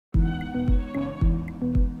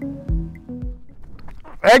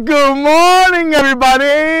Hey, good morning,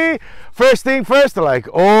 everybody. First thing first, like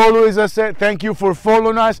always I said, thank you for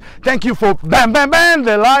following us. Thank you for bam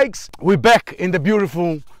the likes. We're back in the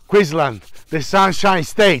beautiful Queensland, the Sunshine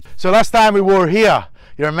State. So last time we were here,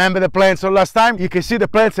 you remember the plants? So last time you can see the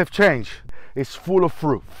plants have changed. It's full of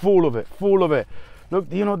fruit, full of it. Look,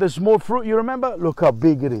 you know, there's more fruit, you remember? Look how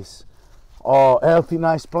big it is. Oh, healthy,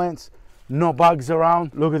 nice plants, no bugs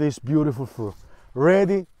around. Look at this beautiful fruit,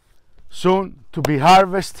 ready soon to be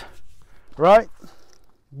harvested, right?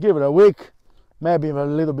 Give it a week, maybe a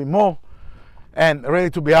little bit more, and ready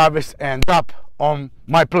to be harvested and up on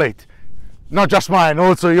my plate. Not just mine,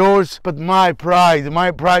 also yours, but my pride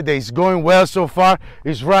that is going well so far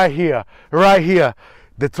is right here.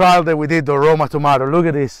 The trial that we did on Roma tomato. Look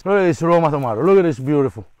at this Roma tomato. Look at this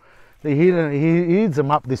beautiful. He eats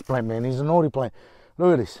them up, this plant, man. He's a naughty plant.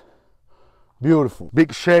 Look at this. Beautiful.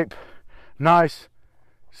 Big shape, nice,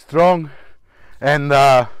 strong, and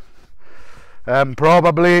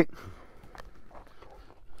probably,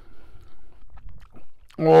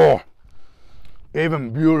 oh,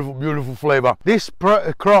 even beautiful flavor. This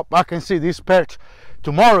crop, I can see this patch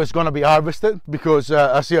tomorrow is going to be harvested because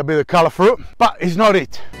I see a bit of color fruit, but it's not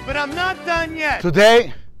it. But I'm not done yet.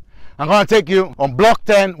 Today I'm going to take you on block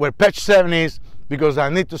 10 where patch 7 is, because I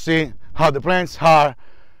need to see how the plants are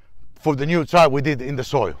for the new trial we did in the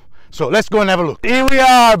soil. So let's go and have a look. Here we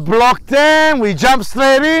are, block 10. We jump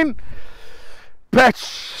straight in. Patch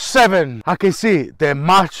 7. I can see they're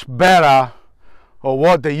much better of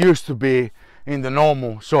what they used to be in the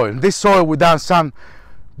normal soil. In this soil we done some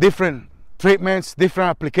different treatments, different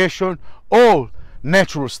application, all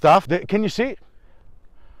natural stuff. Can you see?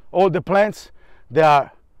 All the plants, they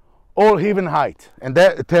are all even height, and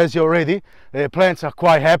that tells you already the plants are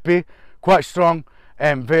quite happy, quite strong,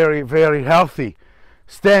 and very healthy.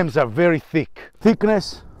 Stems are very thick.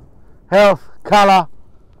 Thickness, health, color,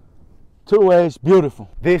 two ways, beautiful.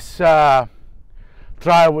 This trial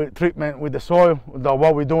with treatment with the soil,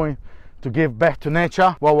 what we're doing to give back to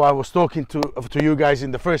nature, what I was talking to you guys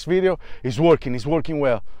in the first video, is working. It's working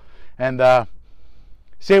well. And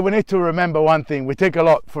see, we need to remember one thing: we take a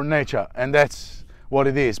lot from nature, and that's what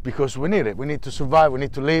it is, because we need it. We need to survive, we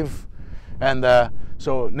need to live, and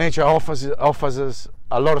so nature offers us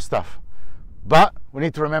a lot of stuff. But we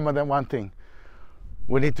need to remember that one thing: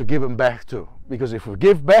 we need to give them back too, because if we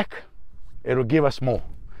give back, it will give us more.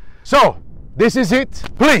 So this is it.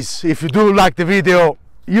 Please, if you do like the video,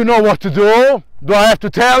 you know what to do. Do I have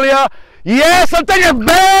to tell you? Yes, I'll tell you.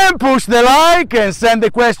 Bam! Push the like and send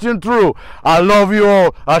the question through. I love you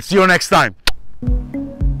all. I'll see you next time.